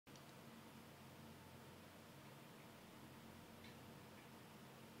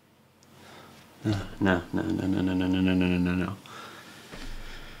No, no, no, no, no, no, no, no, no, no, no, no.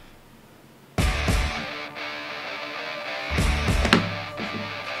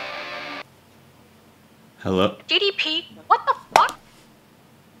 Hello? GDP? What the fuck?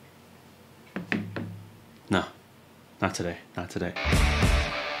 No, not today, not today.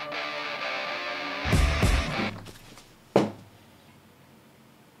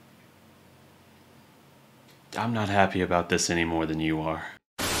 I'm not happy about this any more than you are.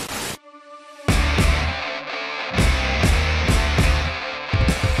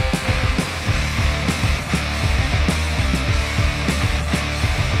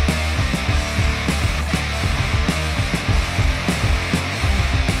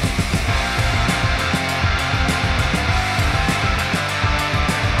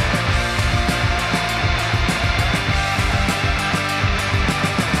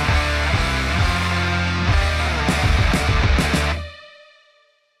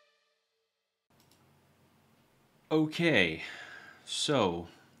 Okay, so,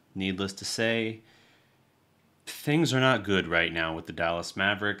 needless to say, things are not good right now with the Dallas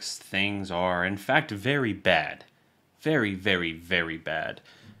Mavericks. Things are, in fact, very bad. Very, very, very bad.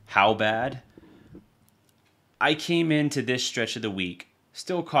 How bad? I came into this stretch of the week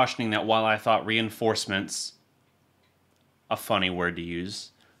still cautioning that while I thought reinforcements, a funny word to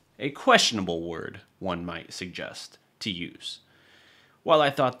use, a questionable word, one might suggest, to use. While I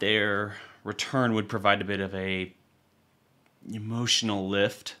thought their return would provide a bit of a emotional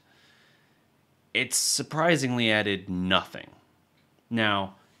lift, it's surprisingly added nothing.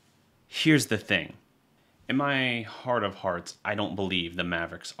 Now, here's the thing. In my heart of hearts, I don't believe the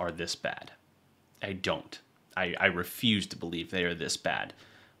Mavericks are this bad. I don't. I refuse to believe they are this bad.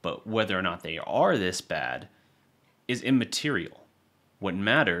 But whether or not they are this bad is immaterial. What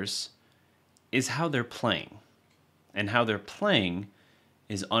matters is how they're playing. And how they're playing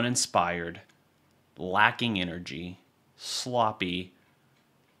is uninspired, lacking energy, sloppy,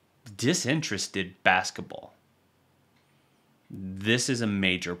 disinterested basketball. This is a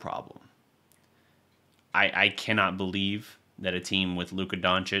major problem. I cannot believe that a team with Luka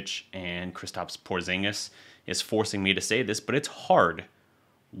Doncic and Kristaps Porzingis is forcing me to say this, but it's hard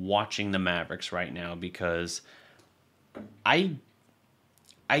watching the Mavericks right now because I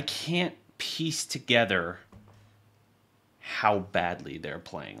can't piece together how badly they're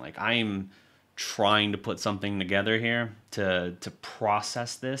playing. Like, I'm trying to put something together here to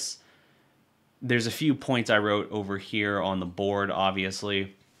process this. There's a few points I wrote over here on the board,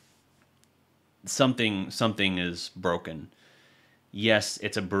 obviously. Something is broken. Yes,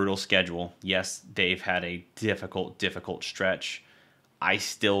 it's a brutal schedule. Yes, they've had a difficult stretch. I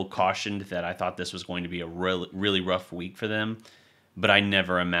still cautioned that I thought this was going to be a really rough week for them, but I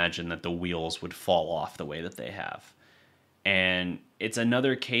never imagined that the wheels would fall off the way that they have. And it's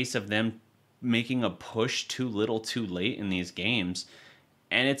another case of them making a push too little too late in these games,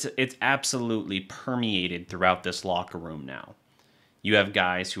 and it's absolutely permeated throughout this locker room now. You have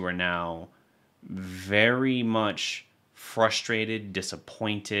guys who are now very much frustrated,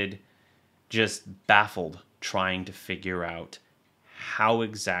 disappointed, just baffled, trying to figure out how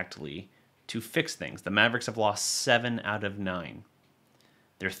exactly to fix things. The Mavericks have lost 7 out of 9.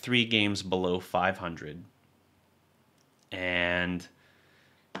 They're 3 games below 500. And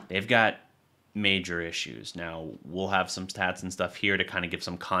they've got major issues. Now, we'll have some stats and stuff here to kind of give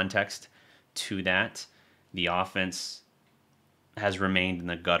some context to that. The offense has remained in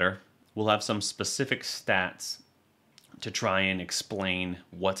the gutter. We'll have some specific stats to try and explain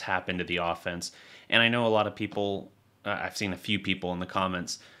what's happened to the offense. And I know a lot of people, I've seen a few people in the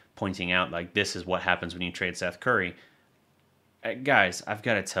comments pointing out, like, this is what happens when you trade Seth Curry. Guys, I've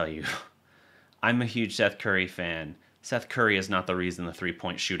got to tell you, I'm a huge Seth Curry fan. Seth Curry is not the reason the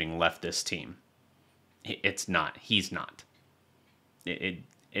three-point shooting left this team. It's not. He's not.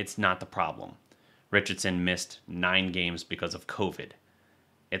 It's not the problem. Richardson missed 9 games because of COVID.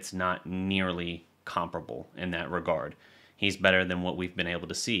 It's not nearly comparable in that regard. He's better than what we've been able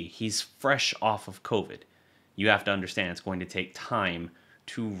to see. He's fresh off of COVID. You have to understand it's going to take time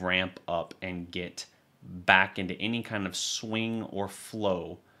to ramp up and get back into any kind of swing or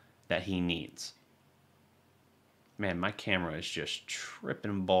flow that he needs. Man, my camera is just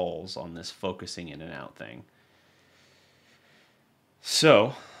tripping balls on this focusing in and out thing.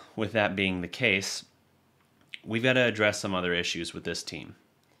 So, with that being the case, we've got to address some other issues with this team.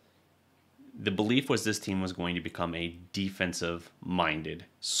 The belief was this team was going to become a defensive-minded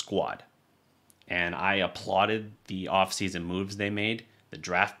squad. And I applauded the offseason moves they made, the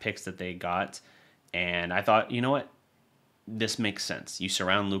draft picks that they got, and I thought, you know what? This makes sense. You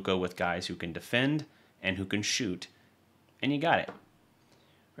surround Luka with guys who can defend and who can shoot, and you got it.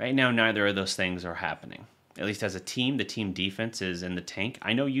 Right now, neither of those things are happening. At least as a team, the team defense is in the tank.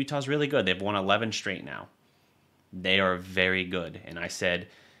 I know Utah's really good. They've won 11 straight now. They are very good. And I said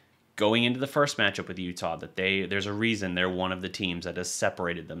going into the first matchup with Utah that there's a reason they're one of the teams that has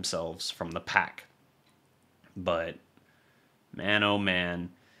separated themselves from the pack. But man, oh man,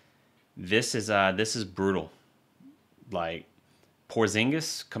 this is brutal. Like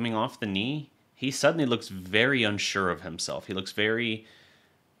Porzingis coming off the knee, he suddenly looks very unsure of himself. He looks very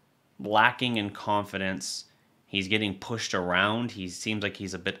lacking in confidence. He's getting pushed around. He seems like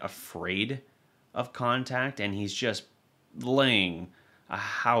he's a bit afraid of contact, and he's just laying a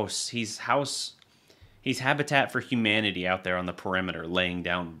house. He's Habitat for Humanity out there on the perimeter, laying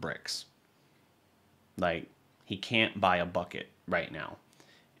down bricks. Like, he can't buy a bucket right now.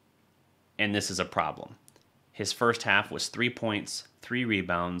 And this is a problem. His first half was 3 points, 3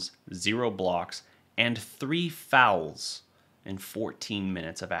 rebounds, 0 blocks, and 3 fouls in 14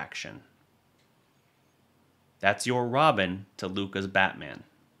 minutes of action. That's your Robin to Luka's Batman.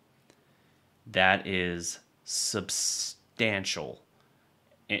 That is substantial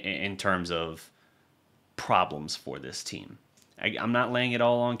in terms of problems for this team. I'm not laying it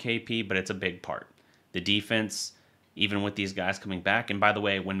all on KP, but it's a big part. The defense, even with these guys coming back, and by the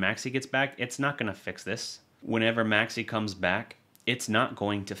way, when Maxey gets back, it's not going to fix this. Whenever Maxey comes back, it's not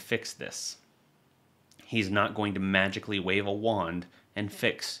going to fix this. He's not going to magically wave a wand and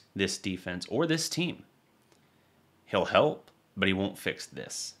fix this defense or this team. He'll help, but he won't fix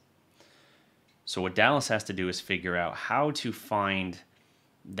this. So what Dallas has to do is figure out how to find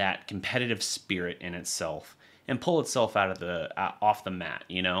that competitive spirit in itself and pull itself out of off the mat,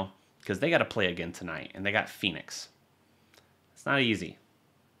 you know, because they got to play again tonight, and they got Phoenix. It's not easy.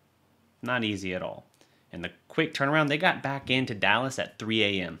 Not easy at all. And the quick turnaround, they got back into Dallas at 3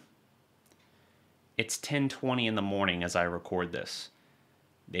 a.m. It's 10:20 in the morning as I record this.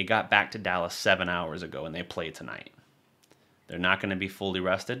 They got back to Dallas 7 hours ago, and they play tonight. They're not going to be fully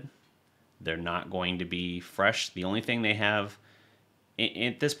rested. They're not going to be fresh. The only thing they have,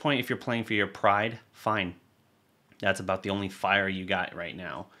 at this point, if you're playing for your pride, fine. That's about the only fire you got right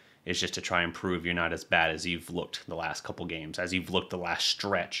now, is just to try and prove you're not as bad as you've looked the last couple games, as you've looked the last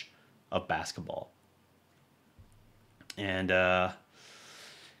stretch of basketball. And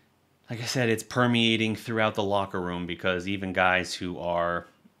like I said, it's permeating throughout the locker room, because even guys who are,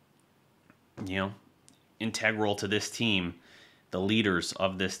 you know, integral to this team, the leaders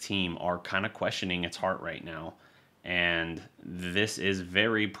of this team, are kind of questioning its heart right now. And this is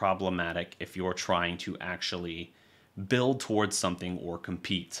very problematic if you're trying to actually build towards something or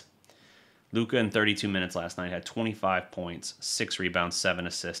compete. Luka in 32 minutes last night had 25 points, 6 rebounds, 7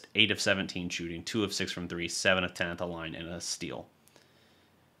 assists, 8 of 17 shooting, 2 of 6 from 3, 7 of 10 at the line, and a steal.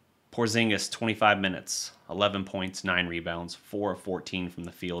 Porzingis, 25 minutes, 11 points, 9 rebounds, 4 of 14 from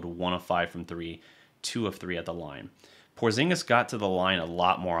the field, 1 of 5 from 3, 2 of 3 at the line. Porzingis got to the line a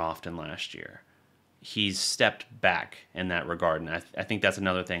lot more often last year. He's stepped back in that regard, and I think that's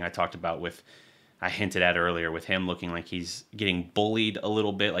another thing I hinted at earlier, with him looking like he's getting bullied a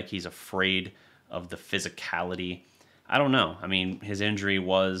little bit, like he's afraid of the physicality. I don't know. I mean, his injury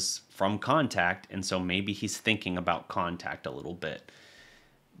was from contact, and so maybe he's thinking about contact a little bit.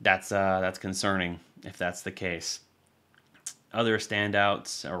 That's concerning if that's the case. Other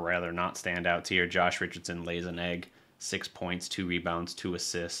standouts, or rather not standouts here, Josh Richardson lays an egg. 6 points, 2 rebounds, 2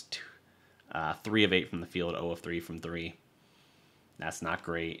 assists, 3 of 8 from the field, 0 of 3 from 3. That's not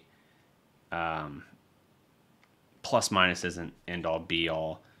great. Plus minus isn't end all be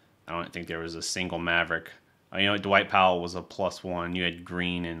all. I don't think there was a single Maverick. You know, Dwight Powell was a +1. You had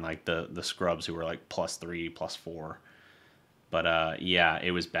Green and like the scrubs who were like +3, +4. But yeah, it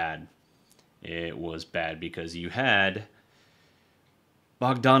was bad. It was bad because you had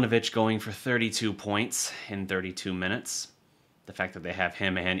Bogdanovic going for 32 points in 32 minutes. The fact that they have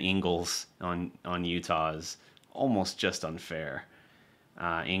him and Ingles on Utah is almost just unfair.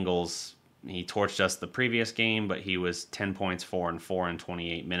 Ingles, he torched us the previous game, but he was 10 points, 4 and 4 in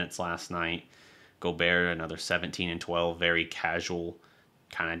 28 minutes last night. Gobert, another 17 and 12, very casual,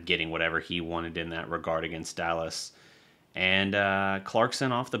 kind of getting whatever he wanted in that regard against Dallas. And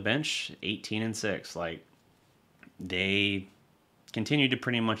Clarkson off the bench, 18 and 6. Like, they continued to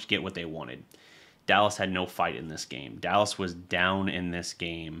pretty much get what they wanted. Dallas had no fight in this game. Dallas was down in this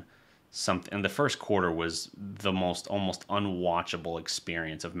game. And the first quarter was the most almost unwatchable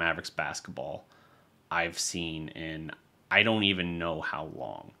experience of Mavericks basketball I've seen in I don't even know how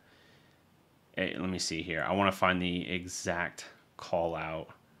long. Let me see here. I want to find the exact call out.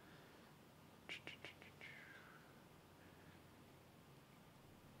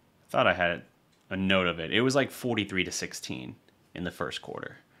 I thought I had a note of it. It was like 43-16 in the first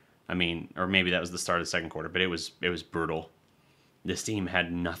quarter. I mean, or maybe that was the start of the second quarter, but it was brutal. This team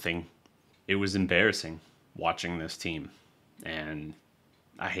had nothing. It was embarrassing watching this team. And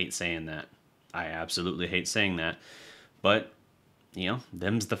I hate saying that. I absolutely hate saying that. But,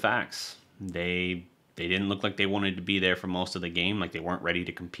 them's the facts. They didn't look like they wanted to be there for most of the game, like they weren't ready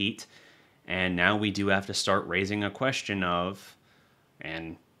to compete. And now we do have to start raising a question of,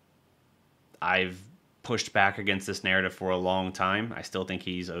 and I've pushed back against this narrative for a long time. I still think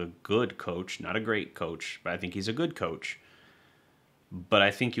he's a good coach, not a great coach, but I think he's a good coach. But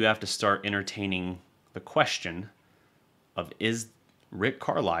I think you have to start entertaining the question of, is Rick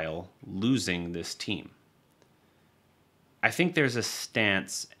Carlisle losing this team? I think there's a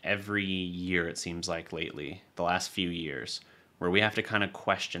stance every year, it seems like lately, the last few years, where we have to kind of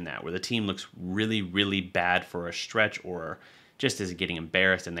question that, where the team looks really, really bad for a stretch or just is getting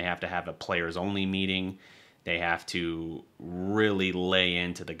embarrassed and they have to have a players-only meeting. They have to really lay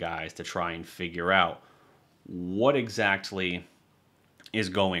into the guys to try and figure out what exactly is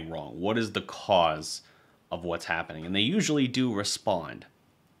going wrong. What is the cause of what's happening? And they usually do respond.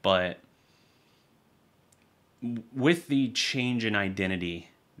 But with the change in identity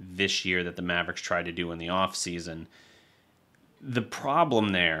this year that the Mavericks tried to do in the offseason, the problem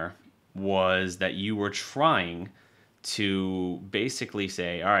there was that you were trying to basically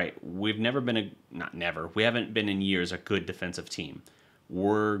say, all right, we haven't been in years a good defensive team.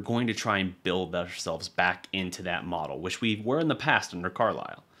 We're going to try and build ourselves back into that model, which we were in the past under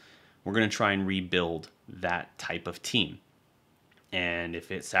Carlisle. We're going to try and rebuild that type of team. And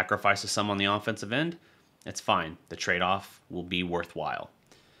if it sacrifices some on the offensive end, it's fine. The trade-off will be worthwhile.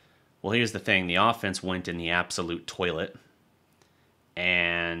 Well, here's the thing. The offense went in the absolute toilet,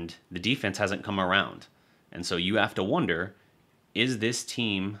 and the defense hasn't come around. And so you have to wonder, is this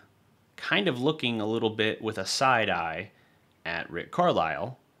team kind of looking a little bit with a side eye at Rick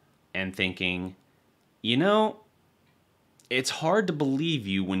Carlisle and thinking, it's hard to believe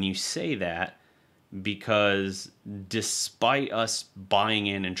you when you say that, because despite us buying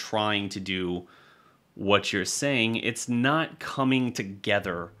in and trying to do what you're saying, it's not coming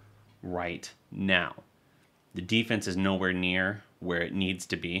together right now. The defense is nowhere near where it needs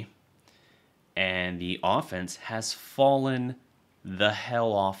to be, and the offense has fallen the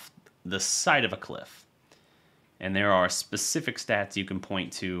hell off the side of a cliff. And there are specific stats you can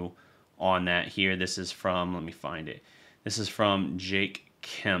point to on that here. This is from, let me find it. This is from Jake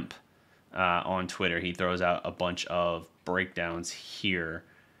Kemp on Twitter. He throws out a bunch of breakdowns here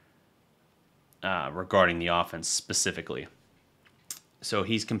regarding the offense specifically. So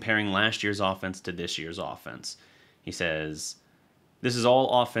he's comparing last year's offense to this year's offense. He says, this is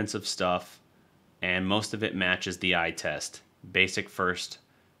all offensive stuff, and most of it matches the eye test. Basic first,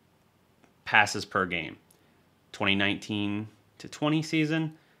 passes per game. 2019 to 20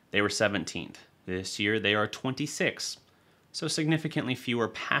 season, they were 17th. This year, they are 26th. So significantly fewer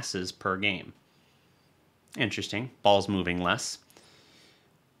passes per game. Interesting. Ball's moving less.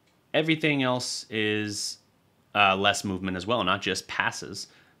 Everything else is less movement as well, not just passes,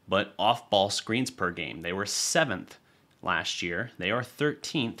 but off-ball screens per game. They were 7th last year. They are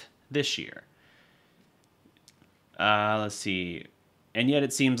 13th this year. Let's see. And yet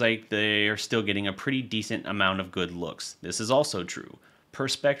it seems like they are still getting a pretty decent amount of good looks. This is also true. Per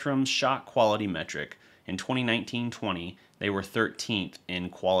Spectrum's shot quality metric, in 2019-20, they were 13th in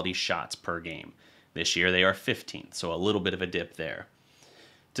quality shots per game. This year they are 15th, so a little bit of a dip there.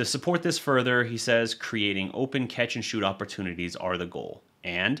 To support this further, he says creating open catch-and-shoot opportunities are the goal.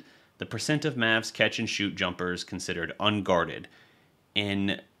 And the percent of Mavs catch-and-shoot jumpers considered unguarded.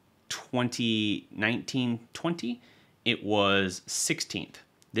 In 2019-20, it was 16th.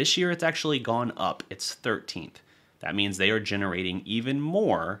 This year it's actually gone up. It's 13th. That means they are generating even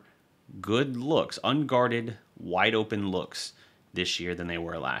more good looks, unguarded, wide open looks this year than they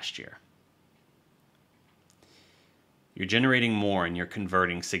were last year. You're generating more and you're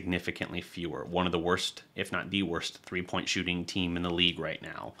converting significantly fewer. One of the worst, if not the worst, three-point shooting team in the league right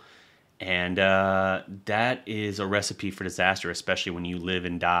now. And that is a recipe for disaster, especially when you live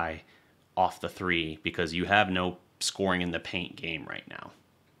and die off the three, because you have no scoring in the paint game right now.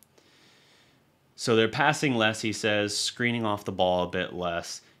 So they're passing less, he says, screening off the ball a bit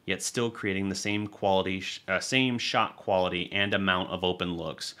less, yet still creating the same quality, same shot quality and amount of open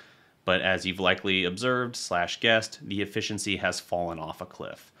looks. But as you've likely observed / guessed, the efficiency has fallen off a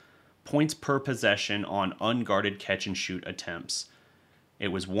cliff. Points per possession on unguarded catch and shoot attempts. It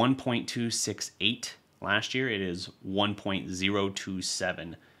was 1.268 last year. It is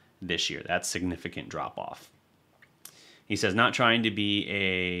 1.027 this year. That's significant drop off. He says, not trying to be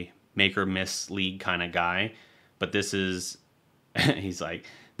a make or miss league kind of guy, but this is, he's like,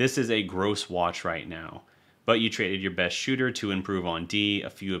 This is a gross watch right now. But you traded your best shooter to improve on D. A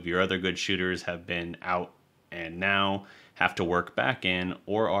few of your other good shooters have been out and now have to work back in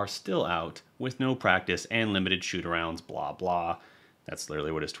or are still out with no practice and limited shoot-arounds, blah, blah. That's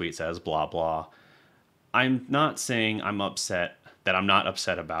literally what his tweet says, blah, blah. I'm not saying I'm upset, that I'm not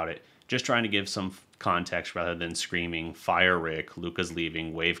upset about it. Just trying to give some context rather than screaming, fire Rick, Luka's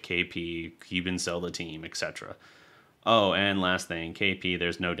leaving, wave KP, Cuban sell the team, etc. Oh, and last thing, KP,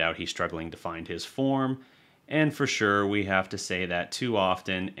 there's no doubt he's struggling to find his form. And for sure, we have to say that too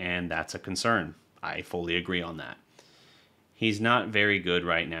often, and that's a concern. I fully agree on that. He's not very good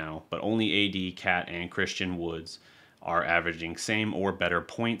right now, but only AD, Cat, and Christian Woods are averaging same or better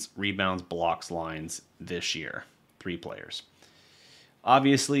points, rebounds, blocks, lines this year. 3 players.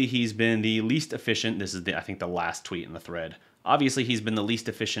 Obviously, he's been the least efficient. This is, I think, the last tweet in the thread. Obviously, he's been the least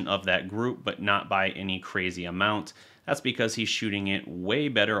efficient of that group, but not by any crazy amount. That's because he's shooting it way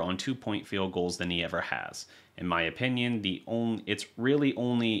better on 2-point field goals than he ever has. In my opinion, it's really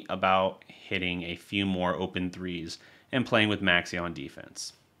only about hitting a few more open threes and playing with Maxey on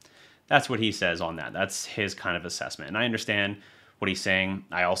defense. That's what he says on that. That's his kind of assessment. And I understand what he's saying.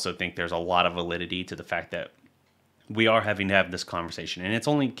 I also think there's a lot of validity to the fact that we are having to have this conversation. And it's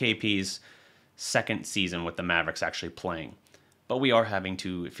only KP's second season with the Mavericks actually playing. But we are having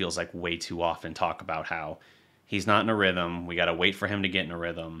to, it feels like way too often, talk about how he's not in a rhythm. We got to wait for him to get in a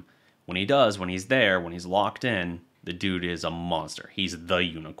rhythm. When he does, when he's there, when he's locked in, the dude is a monster. He's the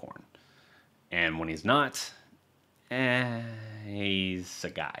unicorn. And when he's not, he's a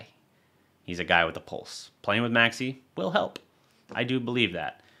guy. He's a guy with a pulse. Playing with Maxey will help. I do believe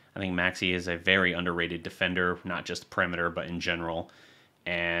that. I think Maxey is a very underrated defender, not just perimeter, but in general.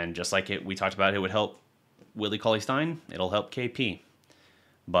 And just like we talked about, it would help Willie Cauley-Stein. It'll help KP.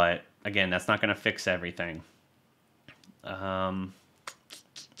 But again, that's not going to fix everything.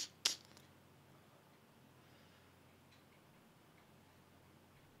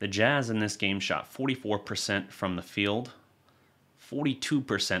 The Jazz in this game shot 44% from the field,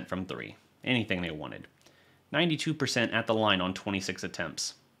 42% from 3. Anything they wanted. 92% at the line on 26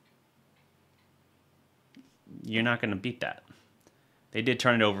 attempts. You're not going to beat that. They did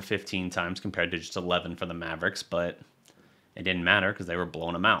turn it over 15 times compared to just 11 for the Mavericks, but it didn't matter because they were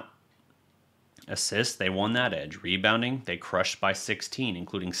blowing them out. Assists, they won that edge. Rebounding, they crushed by 16,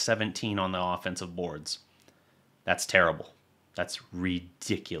 including 17 on the offensive boards. That's terrible. That's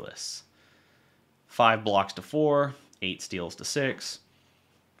ridiculous. 5 blocks to 4, 8 steals to 6.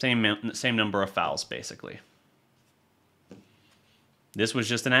 Same number of fouls, basically. This was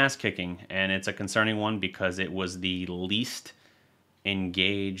just an ass-kicking, and it's a concerning one because it was the least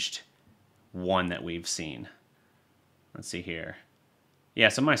engaged one that we've seen. Let's see here. Yeah,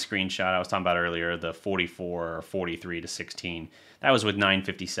 so my screenshot I was talking about earlier, the 44 or 43 to 16, that was with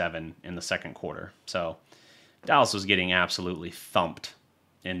 9:57 in the second quarter. So Dallas was getting absolutely thumped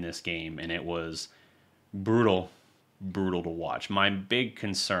in this game, and it was brutal to watch. My big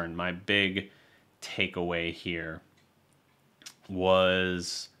concern, my big takeaway here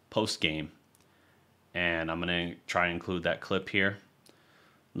was post-game. And I'm going to try and include that clip here.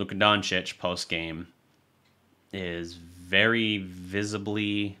 Luka Doncic post-game is very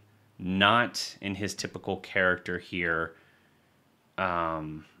visibly not in his typical character here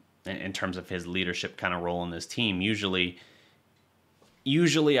in terms of his leadership kind of role in this team. Usually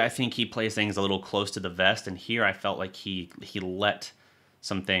I think he plays things a little close to the vest, and here I felt like he let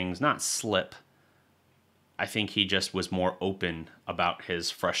some things not slip. I think he just was more open about his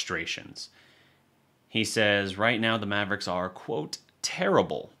frustrations. He says, right now the Mavericks are, quote,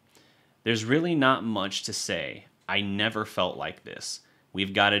 terrible. There's really not much to say. I never felt like this.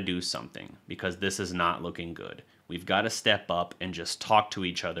 We've got to do something because this is not looking good. We've got to step up and just talk to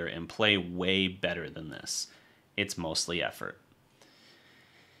each other and play way better than this. It's mostly effort.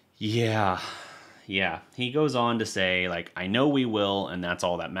 Yeah. He goes on to say, like, I know we will, and that's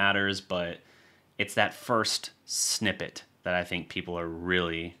all that matters, but it's that first snippet that I think people are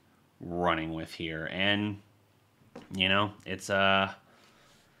really running with here. And, you know, it's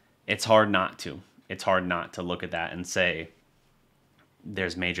hard not to. It's hard not to look at that and say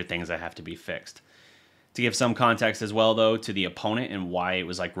there's major things that have to be fixed. To give some context as well, though, to the opponent and why it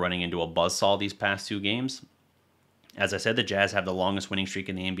was like running into a buzzsaw these past 2 games. As I said, the Jazz have the longest winning streak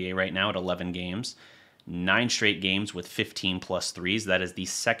in the NBA right now at 11 games. 9 straight games with 15-plus threes. That is the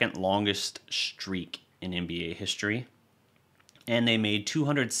second longest streak in NBA history. And they made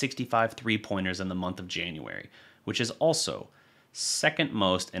 265 three-pointers in the month of January, which is also second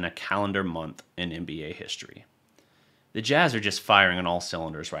most in a calendar month in NBA history. The Jazz are just firing on all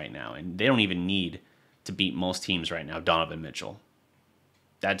cylinders right now, and they don't even need to beat most teams right now, Donovan Mitchell.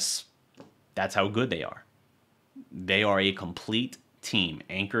 That's how good they are. They are a complete team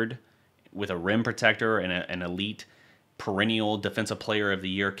anchored with a rim protector and an elite perennial defensive player of the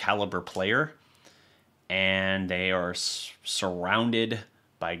year caliber player. And they are surrounded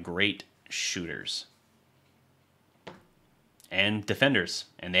by great shooters and defenders.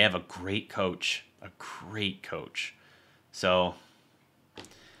 And they have a great coach. So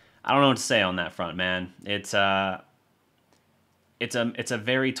I don't know what to say on that front, man. It's a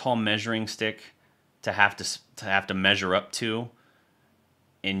very tall measuring stick to have to measure up to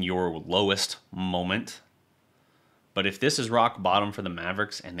in your lowest moment. But if this is rock bottom for the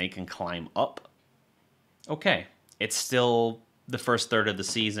Mavericks and they can climb up, okay, it's still the first third of the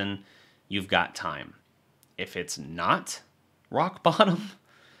season. You've got time. If it's not rock bottom,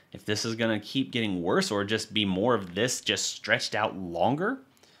 if this is going to keep getting worse or just be more of this just stretched out longer,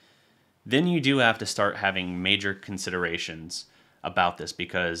 then you do have to start having major considerations about this,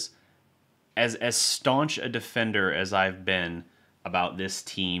 because as staunch a defender as I've been about this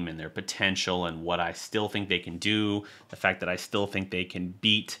team and their potential and what I still think they can do, the fact that I still think they can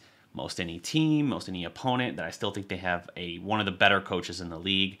beat most any team, most any opponent, that I still think they have one of the better coaches in the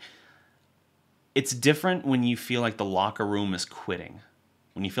league. It's different when you feel like the locker room is quitting.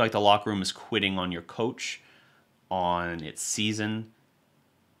 When you feel like the locker room is quitting on your coach, on its season,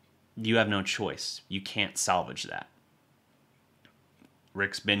 you have no choice. You can't salvage that.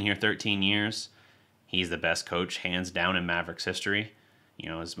 Rick's been here 13 years. He's the best coach, hands down, in Mavericks history. You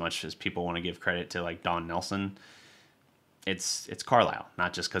know, as much as people want to give credit to like Don Nelson, it's Carlisle.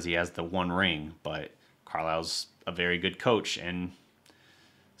 Not just because he has the one ring, but Carlisle's a very good coach, and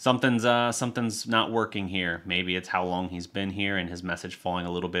something's not working here. Maybe it's how long he's been here and his message falling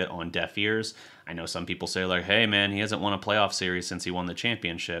a little bit on deaf ears. I know some people say like, "Hey man, he hasn't won a playoff series since he won the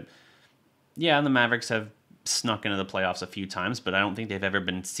championship." Yeah, and the Mavericks have snuck into the playoffs a few times, but I don't think they've ever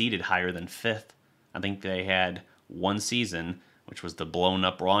been seeded higher than 5th. I think they had one season, which was the blown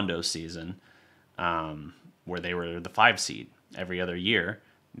up Rondo season, where they were the 5 seed. Every other year,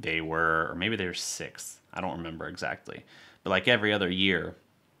 they were, or maybe they were 6th. I don't remember exactly. But like every other year,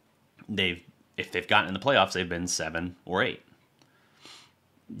 if they've gotten in the playoffs, they've been 7 or 8.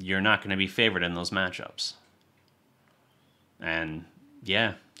 You're not going to be favored in those matchups. And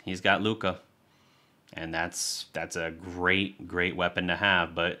yeah, he's got Luka, and that's a great weapon to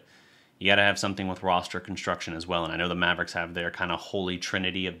have, but you got to have something with roster construction as well. And I know the Mavericks have their kind of holy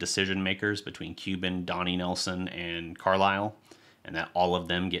trinity of decision makers between Cuban, Donnie Nelson, and Carlisle, and that all of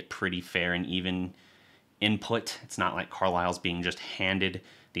them get pretty fair and even input. It's not like Carlisle's being just handed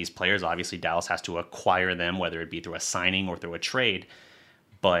these players. Obviously, Dallas has to acquire them, whether it be through a signing or through a trade,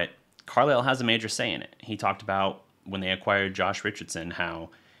 but Carlisle has a major say in it. He talked about when they acquired Josh Richardson, how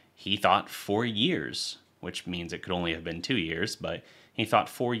he thought 4 years, which means it could only have been 2 years, but he thought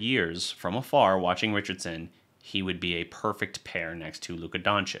 4 years from afar watching Richardson, he would be a perfect pair next to Luka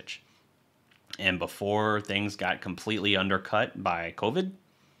Doncic. And before things got completely undercut by COVID,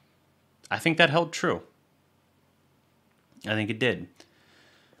 I think that held true. I think it did.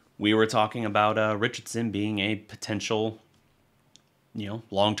 We were talking about Richardson being a potential,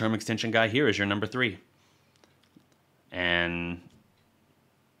 long-term extension guy here as your number 3. And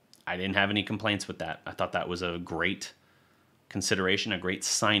I didn't have any complaints with that. I thought that was a great consideration, a great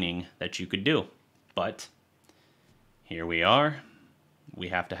signing that you could do. But here we are. We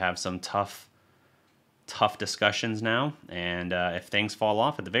have to have some tough discussions now. And if things fall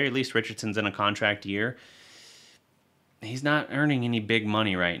off, at the very least, Richardson's in a contract year. He's not earning any big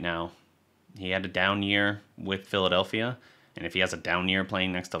money right now. He had a down year with Philadelphia. And if he has a down year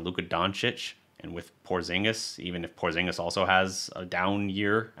playing next to Luka Doncic and with Porzingis, even if Porzingis also has a down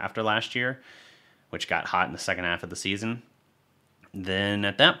year after last year, which got hot in the second half of the season, then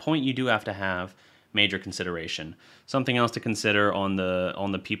at that point you do have to have major consideration. Something else to consider on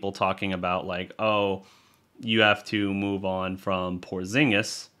the people talking about like, oh, you have to move on from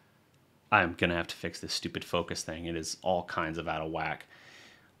Porzingis. I'm going to have to fix this stupid focus thing. It is all kinds of out of whack.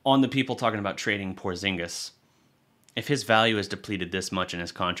 On the people talking about trading Porzingis, if his value is depleted this much and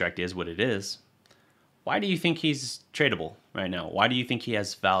his contract is what it is, why do you think he's tradable right now? Why do you think he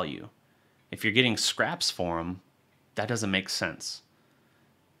has value? If you're getting scraps for him, that doesn't make sense.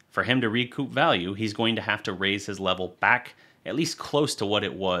 For him to recoup value, he's going to have to raise his level back at least close to what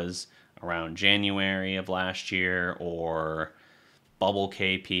it was around January of last year or bubble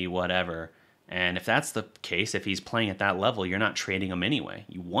KP, whatever. And if that's the case, if he's playing at that level, you're not trading him anyway.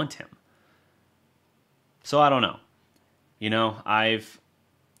 You want him. So I don't know.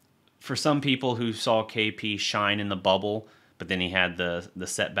 For some people who saw KP shine in the bubble, but then he had the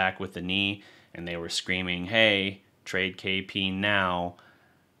setback with the knee, and they were screaming, hey, trade KP now.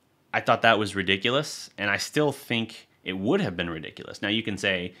 I thought that was ridiculous, and I still think it would have been ridiculous. Now you can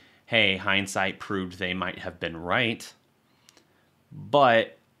say, hey, hindsight proved they might have been right,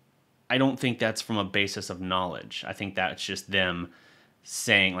 but I don't think that's from a basis of knowledge. I think that's just them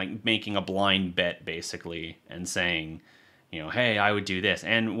saying, like, making a blind bet, basically, and saying, hey, I would do this.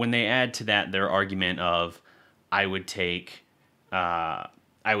 And when they add to that their argument of, I would take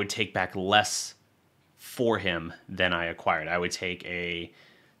back less for him than I acquired. I would take a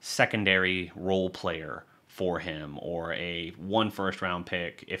secondary role player for him, or a 1 first-round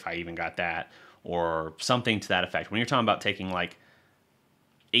pick if I even got that, or something to that effect. When you're talking about taking like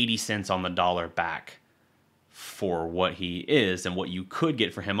 80 cents on the dollar back for what he is and what you could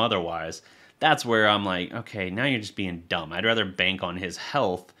get for him otherwise, that's where I'm like, okay, now you're just being dumb. I'd rather bank on his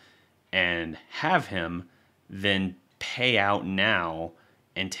health and have him than pay out now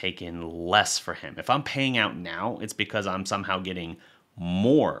and take in less for him. If I'm paying out now, it's because I'm somehow getting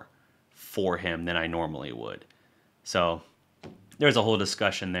more for him than I normally would. So there's a whole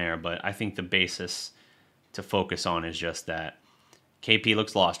discussion there, but I think the basis to focus on is just that KP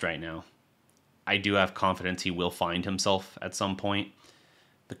looks lost right now. I do have confidence he will find himself at some point.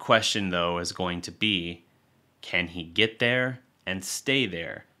 The question, though, is going to be, can he get there and stay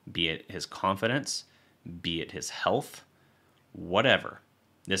there? Be it his confidence, be it his health, whatever.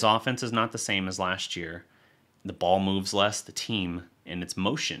 This offense is not the same as last year. The ball moves less. The team in its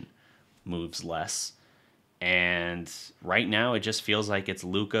motion moves less. And right now, it just feels like it's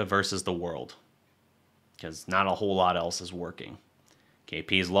Luka versus the world, because not a whole lot else is working.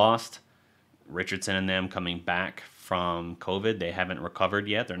 KP's lost. Richardson and them coming back from COVID. They haven't recovered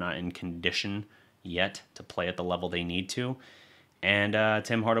yet. They're not in condition yet to play at the level they need to. And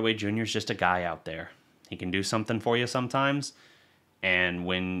Tim Hardaway Jr. is just a guy out there. He can do something for you sometimes. And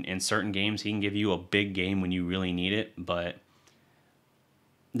when in certain games, he can give you a big game when you really need it. But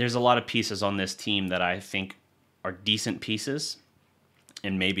there's a lot of pieces on this team that I think are decent pieces.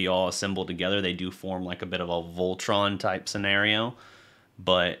 And maybe all assembled together, they do form like a bit of a Voltron type scenario.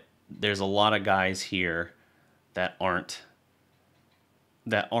 But there's a lot of guys here that aren't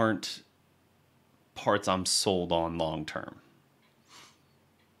parts I'm sold on long term.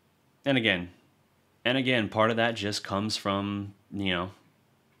 And again, part of that just comes from,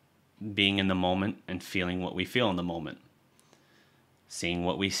 being in the moment and feeling what we feel in the moment. Seeing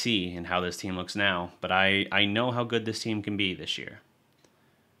what we see and how this team looks now. But I know how good this team can be this year.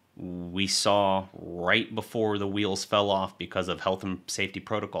 We saw right before the wheels fell off because of health and safety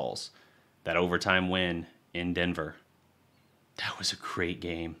protocols, that overtime win in Denver. That was a great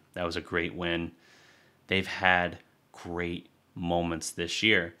game. That was a great win. They've had great moments this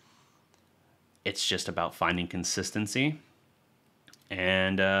year. It's just about finding consistency.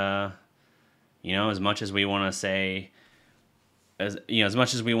 And, as much as we want to say, as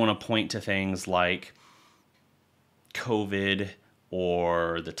much as we want to point to things like COVID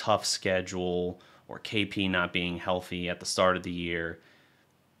or the tough schedule or KP not being healthy at the start of the year,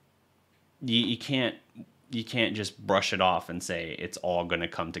 you can't just brush it off and say it's all going to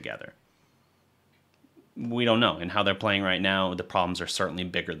come together. We don't know. And how they're playing right now, the problems are certainly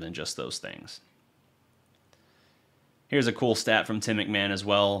bigger than just those things. Here's a cool stat from Tim McMahon as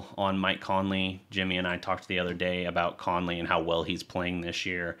well on Mike Conley. Jimmy and I talked the other day about Conley and how well he's playing this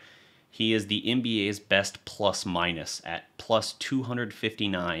year. He is the NBA's best plus minus at plus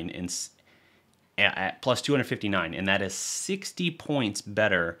 259 at plus 259, and that is 60 points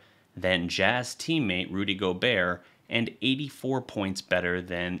better than Jazz teammate Rudy Gobert and 84 points better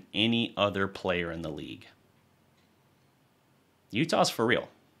than any other player in the league. Utah's for real.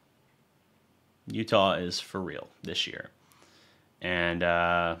 Utah is for real this year. And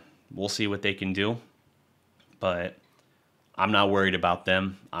we'll see what they can do. But I'm not worried about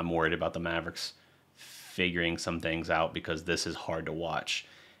them. I'm worried about the Mavericks figuring some things out, because this is hard to watch.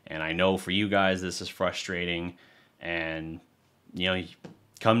 And I know for you guys this is frustrating. And,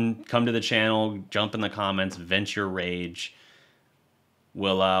 come to the channel, jump in the comments, vent your rage.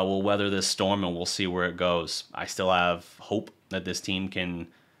 We'll weather this storm and we'll see where it goes. I still have hope that this team can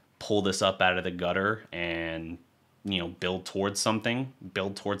pull this up out of the gutter and build towards something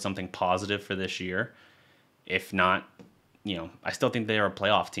positive for this year. If not, I still think they are a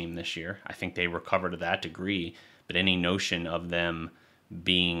playoff team this year. I think they recover to that degree, but any notion of them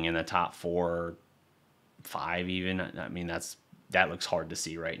being in the top 4, 5 even, that looks hard to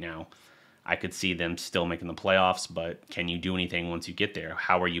see right now. I could see them still making the playoffs, but can you do anything once you get there?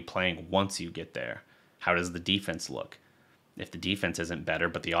 How are you playing once you get there? How does the defense look? If the defense isn't better,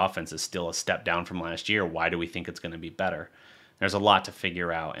 but the offense is still a step down from last year, why do we think it's going to be better? There's a lot to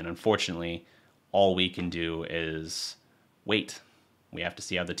figure out, and unfortunately, all we can do is wait. We have to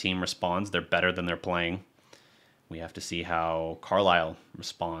see how the team responds. They're better than they're playing. We have to see how Carlisle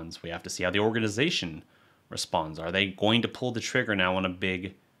responds. We have to see how the organization responds. Are they going to pull the trigger now on a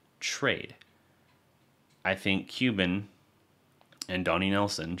big trade? I think Cuban and Donnie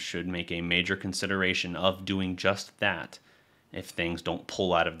Nelson should make a major consideration of doing just that if things don't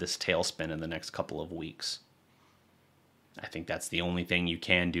pull out of this tailspin in the next couple of weeks. I think that's the only thing you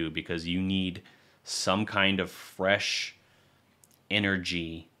can do, because you need some kind of fresh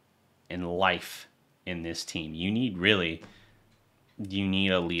energy and life in this team. You need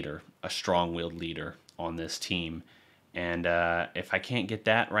a leader, a strong-willed leader on this team. And if I can't get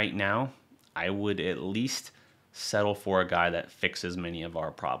that right now, I would at least settle for a guy that fixes many of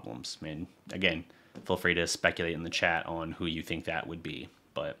our problems. And again, feel free to speculate in the chat on who you think that would be.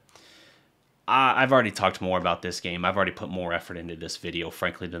 But I've already talked more about this game. I've already put more effort into this video,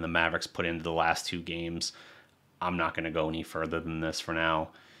 frankly, than the Mavericks put into the last two games. I'm not going to go any further than this for now.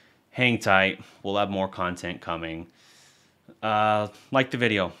 Hang tight. We'll have more content coming. Like the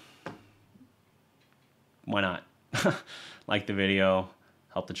video. Why not? Like the video.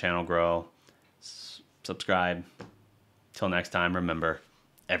 Help the channel grow. Subscribe. Till next time, remember,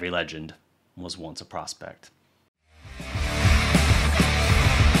 every legend was once a prospect.